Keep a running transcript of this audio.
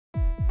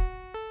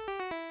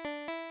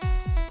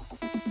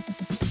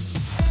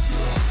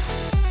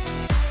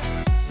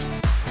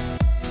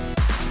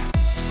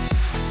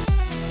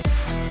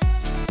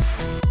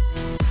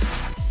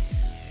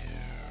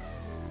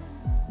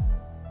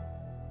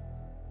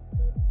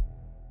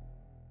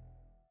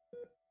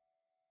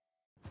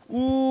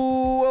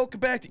Ooh,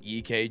 welcome back to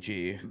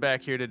EKG.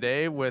 Back here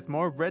today with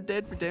more Red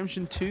Dead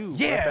Redemption 2.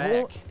 Yeah,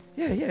 well,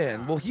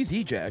 yeah. Well, he's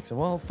Ejax, and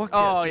well, fuck.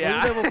 Oh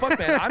yeah. Well, fuck,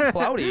 man. I'm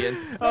Cloudy, and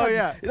oh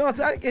yeah. You know,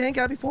 it ain't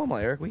gotta be formal,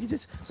 Eric. We can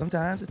just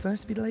sometimes it's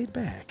nice to be laid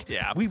back.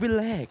 Yeah. We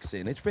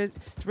relaxing. It's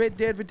Red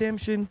Dead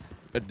Redemption.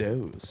 A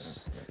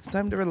dose. It's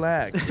time to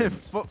relax.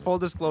 Full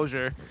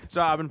disclosure.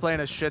 So I've been playing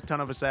a shit ton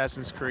of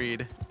Assassin's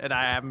Creed, and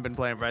I haven't been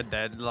playing Red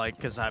Dead, like,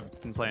 because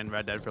I've been playing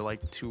Red Dead for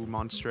like 2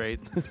 months straight.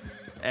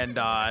 And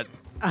I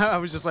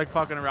was just like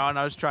fucking around.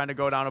 I was trying to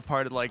go down a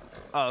part of like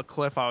a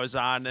cliff I was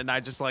on, and I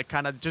just like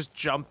kind of just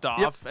jumped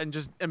off and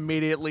just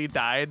immediately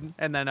died.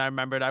 And then I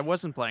remembered I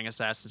wasn't playing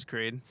Assassin's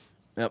Creed.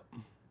 Yep.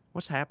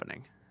 What's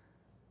happening?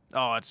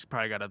 Oh, it's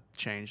probably got to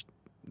change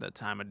the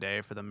time of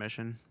day for the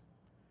mission.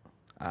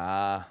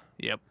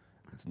 Yep.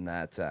 It's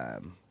that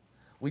time.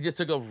 We just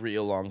took a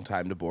real long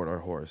time to board our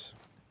horse.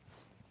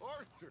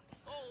 Arthur.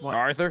 What?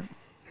 Arthur?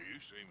 You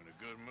seem in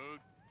a good mood.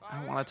 I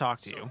don't want to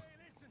talk to you.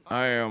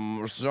 I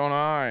am, son.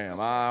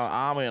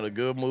 I'm in a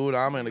good mood.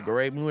 I'm in a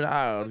great mood.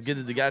 I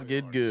got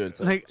good.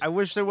 Like, I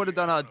wish they would have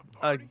done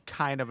a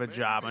kind of a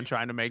job on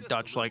trying to make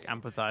Dutch like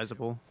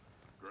empathizable.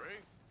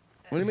 Great.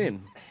 What do you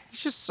mean?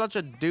 He's just such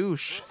a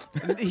douche.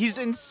 He's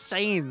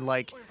insane.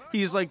 Like,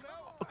 he's like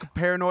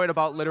paranoid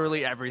about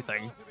literally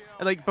everything.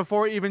 And like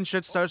before even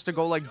shit starts to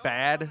go like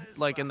bad,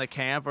 like in the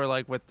camp or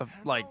like with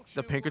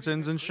the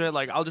Pinkertons and shit,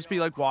 like I'll just be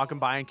like walking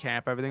by in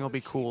camp, everything will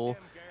be cool.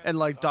 And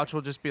like Dutch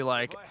will just be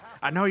like,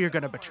 I know you're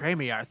gonna betray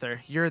me,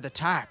 Arthur. You're the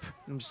type.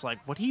 I'm just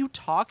like, what are you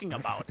talking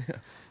about?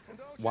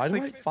 Why do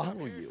I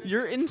follow you?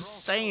 You're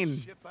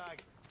insane.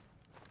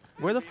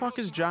 Where the fuck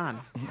is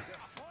John?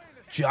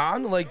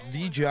 John? Like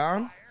the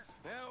John?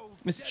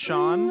 Mr.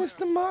 Sean?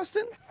 Mr.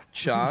 Marston?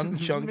 Sean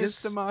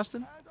Chungus? Mr.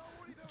 Marston?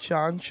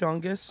 Sean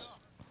Chungus?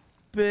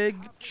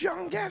 Big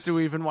Chungus? Do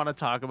we even want to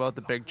talk about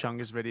the Big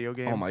Chungus video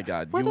game? Oh my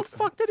god. Where the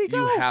fuck did he go?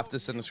 You have to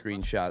send a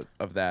screenshot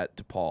of that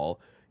to Paul.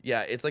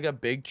 Yeah, it's like a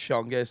Big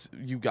Chungus,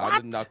 you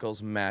got the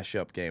Knuckles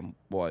mashup game.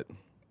 What?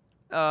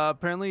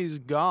 Apparently he's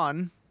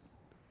gone.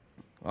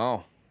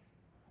 Oh.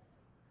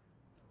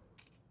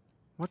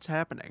 What's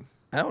happening?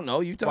 I don't know.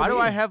 You tell me. Why do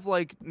I have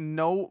like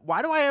no?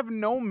 Why do I have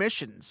no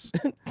missions?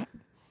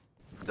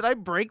 Did I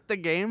break the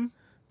game,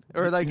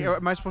 or like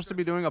am I supposed to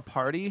be doing a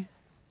party?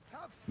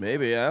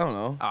 Maybe, I don't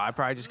know. Oh, I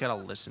probably just gotta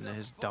listen to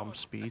his dumb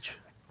speech.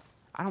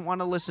 I don't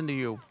want to listen to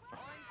you.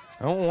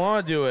 I don't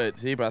want to do it.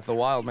 See, Breath of the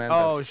Wild, man.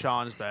 Oh,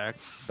 Sean's back.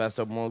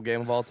 Best open world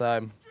game of all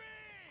time.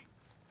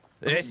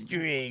 Let's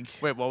drink.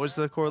 Wait, what was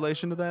the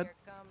correlation to that?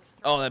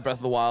 Oh, that Breath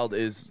of the Wild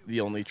is the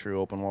only true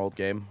open world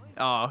game.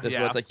 Oh, That's yeah.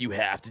 why it's like you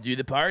have to do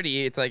the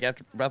party. It's like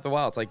after Breath of the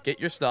Wild, it's like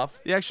get your stuff.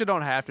 You actually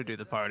don't have to do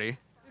the party.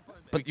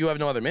 But you have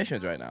no other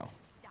missions right now.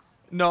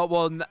 No,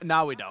 well,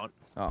 now we don't.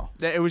 Oh.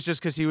 It was just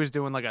because he was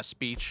doing like a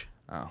speech.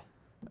 Oh.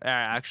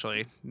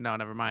 Actually, no,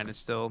 never mind. It's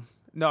still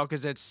no,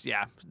 because it's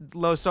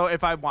low. So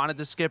if I wanted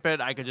to skip it,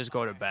 I could just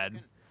go to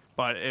bed.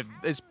 But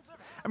it's,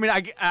 I mean,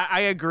 I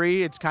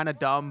agree. It's kind of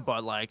dumb,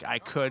 but like I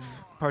could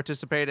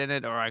participate in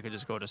it, or I could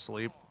just go to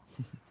sleep.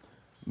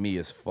 Me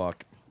as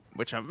fuck.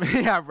 Which I'm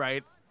yeah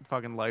right.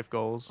 Fucking life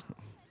goals.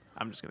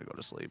 I'm just gonna go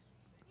to sleep.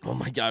 Oh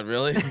my god,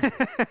 really?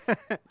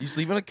 You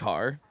sleep in a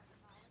car?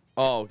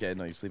 Oh, okay.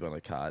 No, you sleep on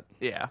a cot.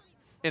 Yeah,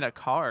 in a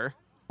car.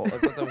 Well,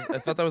 I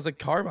thought that was a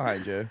car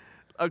behind you.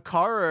 A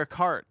car or a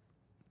cart?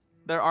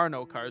 There are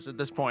no cars at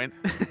this point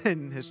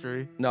in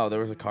history. No, there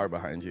was a car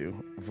behind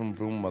you. Vroom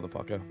vroom,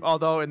 motherfucker.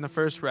 Although in the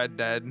first Red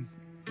Dead,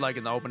 like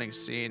in the opening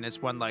scene,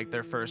 it's when like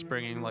they're first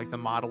bringing like the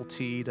Model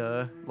T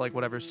to like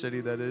whatever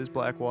city that is,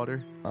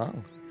 Blackwater. Oh.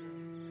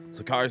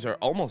 So cars are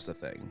almost a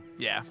thing.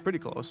 Yeah, pretty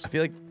close. I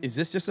feel like, is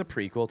this just a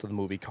prequel to the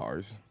movie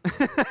Cars?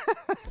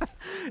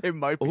 It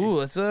might be. Ooh,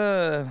 let's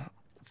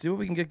see what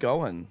we can get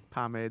going.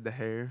 Pomade the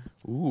hair.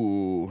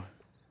 Ooh.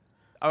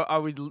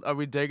 Are we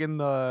digging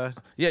the?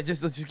 Yeah,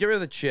 let's just get rid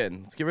of the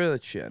chin. Let's get rid of the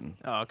chin.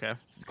 Oh, okay.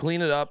 Let's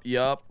clean it up.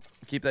 Yup.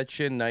 Keep that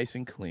chin nice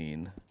and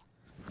clean.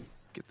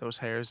 Get those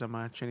hairs on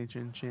my chinny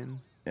chin chin.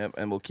 Yep,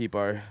 and we'll keep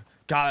our.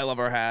 God, I love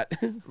our hat.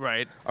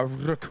 Right. Our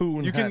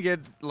raccoon. You hat. can get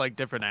like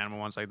different animal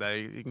ones like that.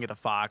 You can get a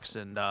fox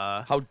and.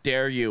 How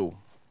dare you?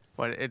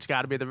 But it's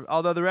got to be the.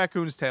 Although the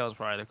raccoon's tail is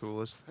probably the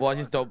coolest. Well, I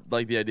just don't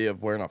like the idea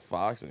of wearing a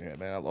fox in your head,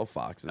 man. I love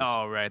foxes.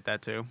 Oh, right,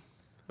 that too.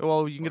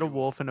 Well, you can get a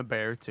wolf and a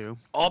bear too.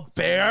 A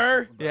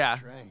bear? Yeah.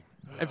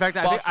 In fact,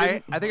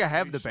 I think I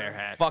have the bear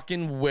hat.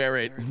 Fucking wear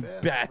it.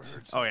 Bet.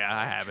 Oh yeah,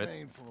 I have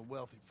it.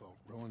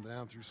 Rolling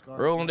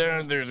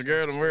down, there's a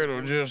girl in the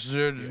middle, just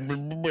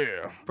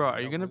Bro,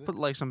 are you gonna put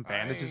like some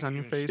bandages on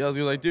your face? Yeah, I was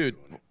gonna be like, dude,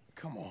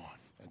 Come on.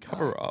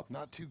 cover up.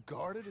 Not too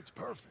guarded, it's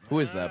perfect. Who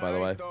is that, by the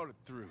way?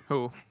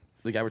 Who?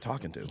 The guy we're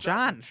talking to.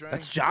 John.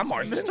 That's John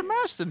Marston. Mr.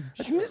 Marston.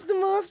 That's Mr.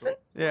 Marston.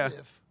 Yeah.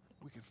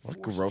 What a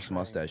gross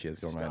mustache he has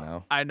going right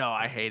now. I know.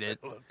 I hate it.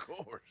 Of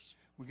course.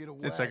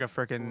 It's like a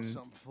frickin'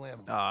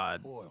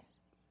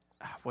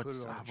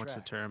 what's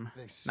the term?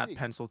 Not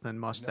pencil thin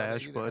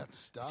mustache, but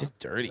It's just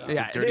dirty.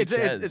 yeah, It's a dirty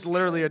Chez. it's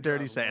literally a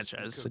dirty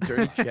Sanchez. It's a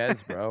dirty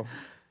Chez, bro.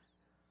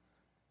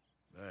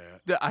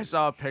 I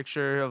saw a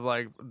picture of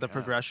like the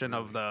progression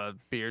of the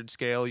beard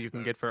scale you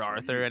can get for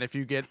Arthur, and if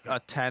you get a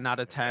 10 out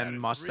of 10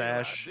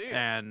 mustache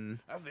and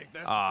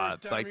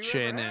like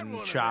chin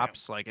and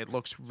chops, like it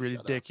looks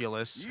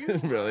ridiculous.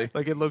 Really?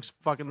 Like it looks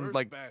fucking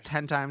like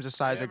 10 times the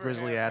size of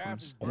Grizzly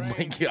Adams. Oh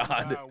my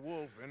god.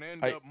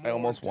 I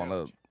almost want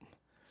to.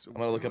 I'm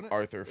gonna look up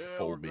Arthur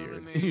full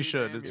beard. You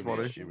should. It's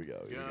funny. Here we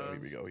go. Here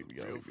we go. Here we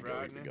go. Here we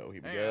go. Here we go.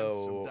 Here we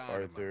go.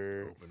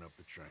 Arthur Open up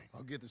the train.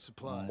 I'll get the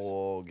supplies.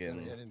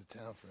 Morgan. Head into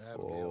town for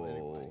Abigail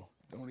anyway.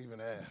 Don't even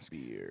ask.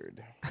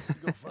 Beard.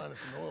 Go find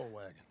us an oil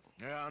wagon.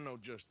 Yeah, I know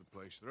just the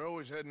place. They're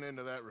always heading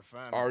into that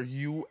refinery. Are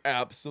you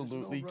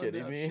absolutely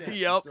kidding me?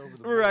 Yep.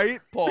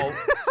 Right. Paul,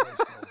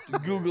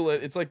 Google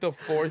it. It's like the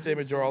 4th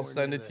image, or I'll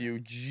send it to you.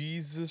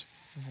 Jesus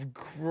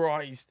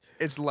Christ.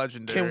 It's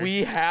legendary. Can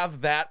we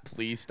have that,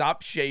 please?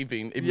 Stop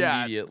shaving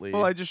immediately. Yeah.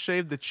 Well, I just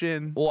shaved the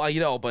chin. Well, you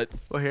know, but...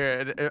 Well,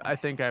 here, I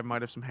think I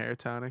might have some hair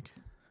tonic.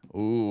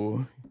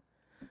 Ooh.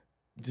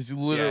 Just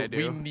literally,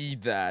 Yeah, I we do.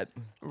 need that.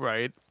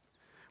 Right.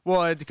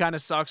 Well, it kind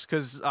of sucks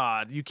because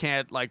you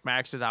can't, like,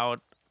 max it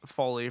out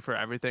fully for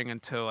everything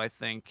until, I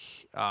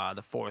think,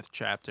 the 4th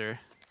chapter.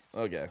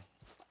 Okay.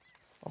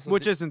 Also,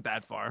 Which isn't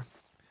that far.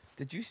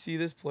 Did you see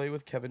this play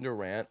with Kevin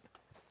Durant?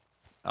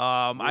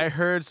 I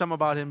heard some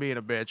about him being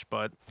a bitch,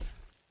 but...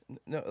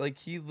 No, like,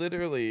 he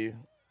literally...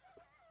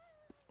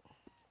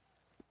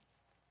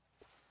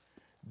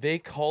 They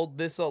called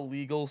this a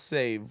legal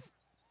save.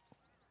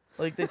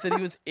 Like, they said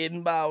he was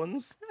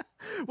inbounds.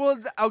 Well,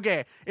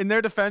 okay. In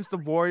their defense, the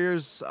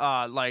Warriors,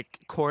 like,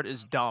 court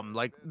is dumb.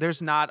 Like,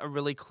 there's not a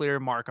really clear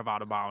mark of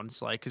out of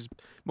bounds. Like, because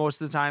most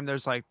of the time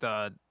there's, like,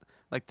 the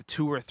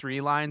 2 or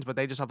 3 lines, but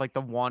they just have, like,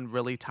 the one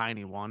really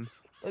tiny one.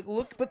 Like,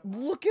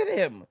 look at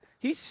him.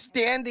 He's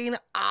standing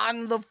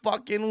on the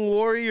fucking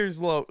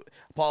Warriors logo.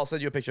 Paul, I'll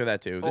send you a picture of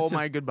that, too. Oh,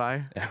 my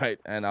goodbye. All right,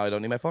 and now I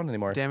don't need my phone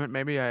anymore. Damn it,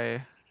 maybe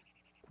I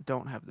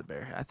don't have the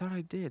bear. I thought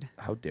I did.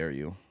 How dare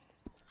you?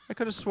 I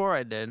could have swore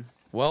I did.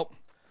 Well,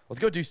 let's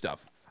go do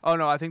stuff. Oh,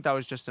 no, I think that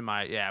was just in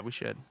my... Yeah, we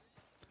should.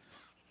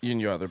 You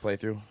and your other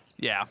playthrough?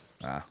 Yeah.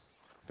 Ah,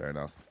 fair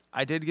enough.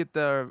 I did get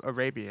the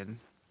Arabian.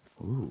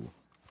 Ooh.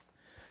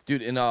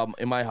 Dude, in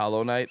my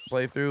Hollow Knight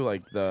playthrough,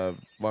 like the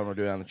one we're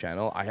doing on the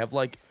channel, I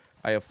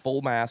have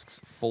full masks,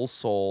 full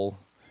soul.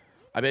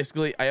 I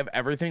have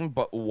everything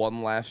but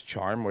one last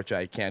charm, which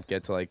I can't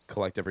get to like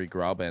collect every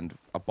grub, and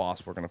a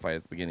boss we're gonna fight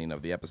at the beginning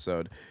of the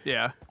episode.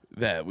 Yeah.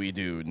 That we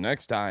do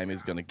next time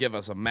is gonna give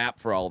us a map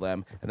for all of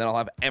them, and then I'll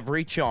have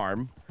every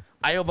charm.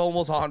 I have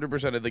almost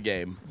 100% of the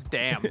game.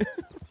 Damn.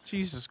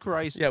 Jesus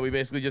Christ. Yeah, we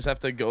basically just have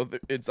to go through.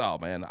 Oh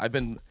man,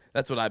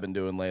 that's what I've been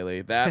doing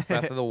lately. That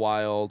Breath of the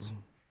Wild.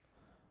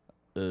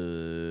 Yeah.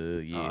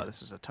 Oh,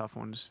 this is a tough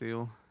one to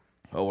steal.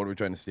 Oh, what are we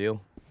trying to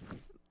steal?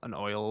 An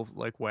oil,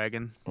 like,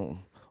 wagon. Oh,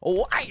 a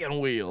wagon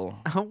wheel.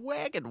 A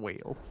wagon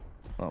wheel.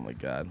 Oh my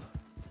god.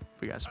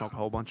 We gotta smoke a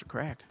whole bunch of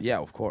crack. Yeah,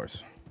 of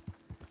course.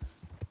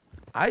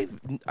 I've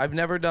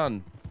never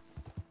done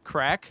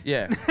Crack?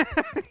 Yeah.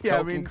 Yeah,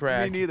 Coke and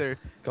crack. me neither.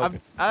 Coke.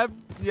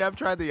 I've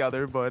tried the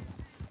other, but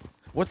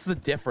What's the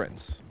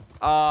difference?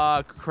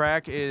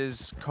 crack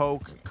is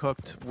Coke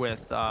cooked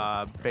with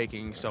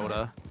baking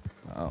soda,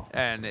 Oh.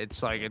 and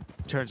it's like it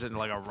turns into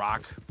like a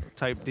rock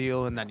type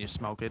deal, and then you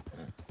smoke it.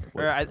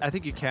 Or I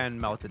think you can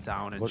melt it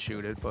down and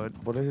shoot it, but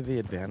What are the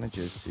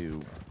advantages to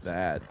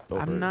that?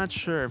 I'm not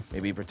sure.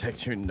 Maybe it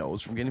protects your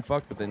nose from getting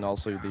fucked, but then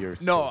also your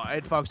No,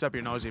 it fucks up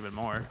your nose even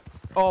more.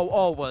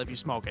 Oh, well, if you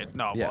smoke it.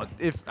 No, Yeah. well,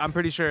 if I'm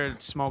pretty sure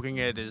smoking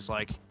it is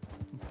like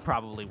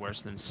probably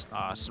worse than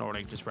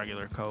snorting just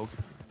regular Coke.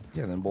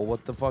 Yeah, then well,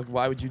 what the fuck?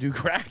 Why would you do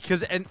crack?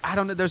 And I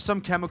don't know. There's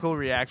some chemical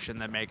reaction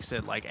that makes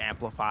it like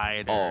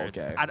amplified. Oh, Or,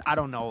 okay. I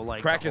don't know.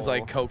 Like Crack the is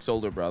like whole- Coke's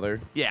older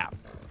brother. Yeah.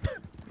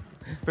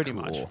 Pretty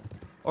much. Cool.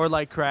 Or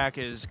like crack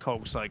is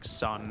Coke's like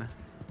son,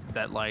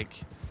 that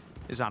like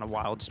is on a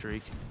wild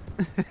streak.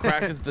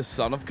 Crack is the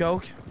son of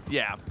Coke?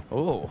 Yeah.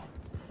 Oh.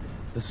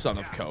 The son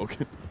of Coke.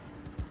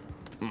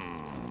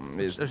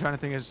 They're trying to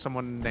think of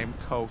someone named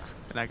Coke,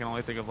 and I can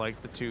only think of like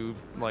the 2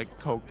 like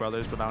Koch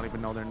brothers, but I don't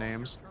even know their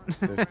names.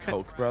 There's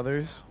Koch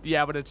brothers?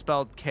 Yeah, but it's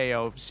spelled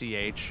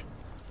K-O-C-H.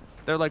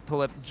 They're like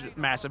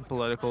massive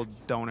political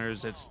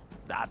donors. It's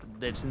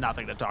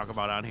nothing to talk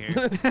about on here.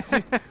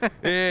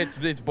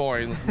 It's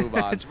boring. Let's move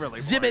on. It's really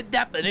boring.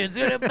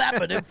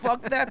 Zip-it-dap-it-it,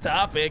 fuck that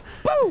topic.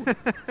 Boo!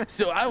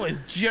 So I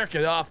was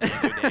jerking off the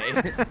other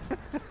day.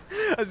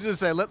 I was just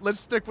saying, let's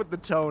stick with the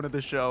tone of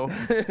the show.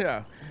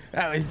 Yeah.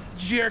 I was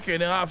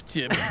jerking off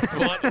to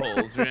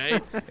buttholes,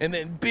 right? And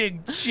then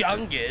Big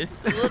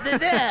Chungus.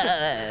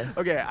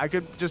 Okay, I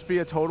could just be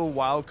a total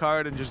wild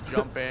card and just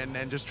jump in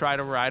and just try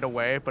to ride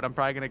away, but I'm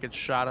probably gonna get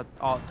shot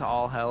to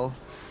all hell.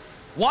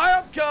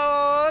 Wild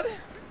card!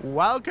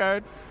 Wild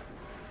card.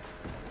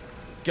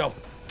 Go,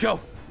 go,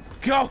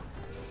 go!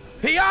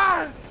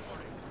 Hiya!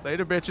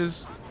 Later,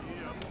 bitches.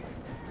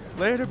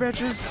 Later,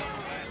 bitches.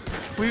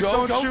 Please Go,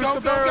 don't go, shoot go, the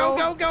go, barrel.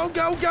 go, go,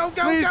 go, go,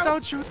 go, Please go!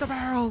 don't shoot the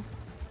barrel.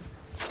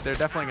 They're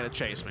definitely gonna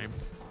chase me,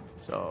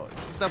 so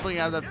definitely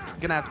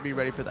gonna have to be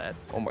ready for that.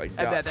 Oh my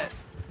god. That.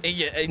 And,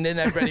 yeah, and then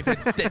I'm ready for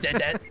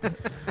that.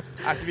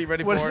 I have to be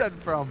ready What for is it.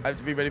 that from? I have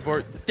to be ready for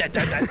it.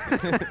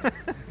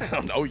 I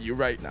don't know you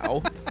right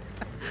now.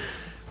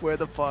 Where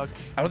the fuck?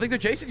 I don't think they're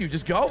chasing you.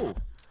 Just go.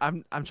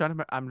 I'm trying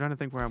to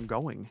think where I'm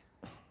going.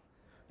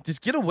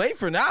 Just get away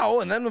for now,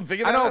 and then we'll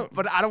figure I that know, out.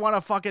 but I don't want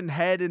to fucking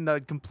head in the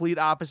complete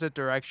opposite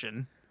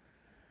direction.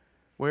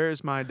 Where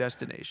is my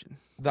destination?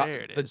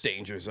 There it The is.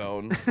 danger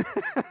zone.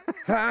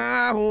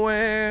 I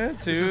went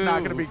to. This is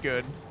not gonna be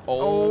good.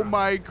 Oh. Oh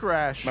my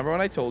crash! Remember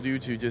when I told you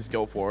to just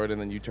go forward and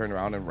then you turned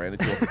around and ran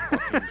into a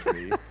fucking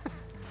tree?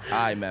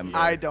 I remember.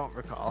 I don't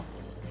recall.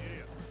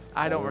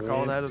 I don't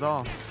recall that at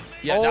all.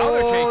 Yeah, now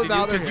they're chasing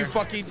now you they're because you here.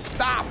 fucking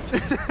stopped.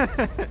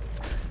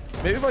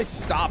 Maybe if I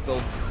stop,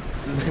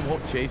 they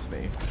won't chase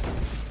me.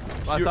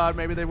 I thought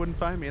maybe they wouldn't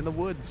find me in the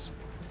woods.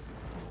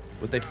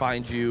 Would they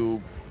find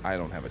you? I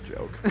don't have a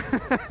joke.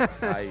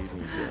 I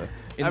need to.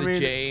 In I the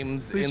mean,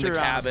 James, at least in the you're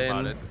honest about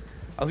cabin. it.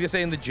 I was gonna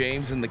say in the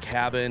James, in the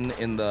cabin,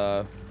 in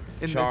the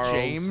In Charles. the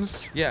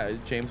James? Yeah,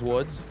 James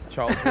Woods,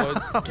 Charles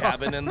Woods,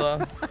 cabin in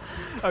the.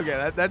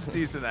 Okay, that's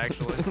decent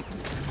actually.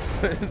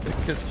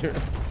 Because you're.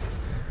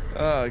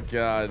 Oh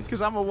God.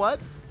 Because I'm a what?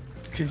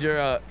 Because you're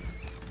a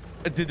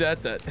did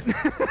that.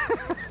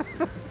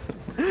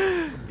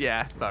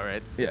 Yeah, about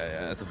right.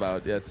 Yeah, that's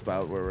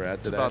about where we're at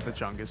It's today. about the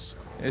chungus.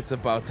 It's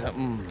about that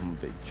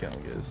big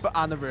chungus. But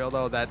on the real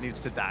though, that needs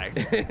to die.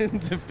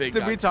 The big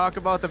Did we chunk. talk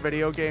about the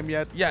video game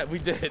yet? Yeah, we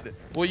did.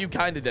 Well, you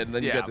kind of did, and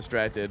then you Yeah. got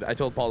distracted. I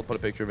told Paul to put a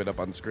picture of it up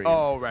on the screen.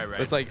 Oh, right.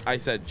 But it's like I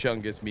said,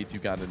 Chungus meets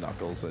Uganda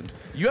Knuckles, and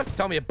you have to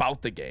tell me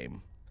about the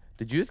game.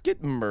 Did you just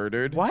get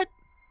murdered? What?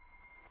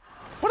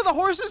 One of the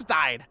horses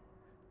died.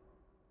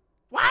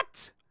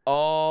 What?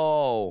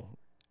 Oh.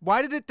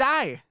 Why did it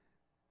die?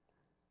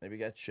 Maybe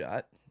got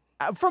shot.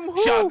 From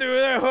who? Shot through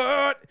the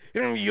heart,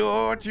 and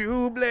you're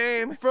to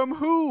blame. From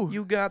who?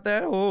 You got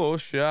that whole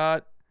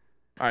shot.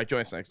 All right,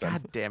 join us next time.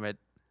 God damn it.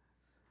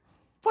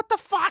 What the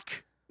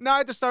fuck? Now I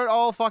have to start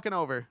all fucking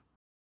over.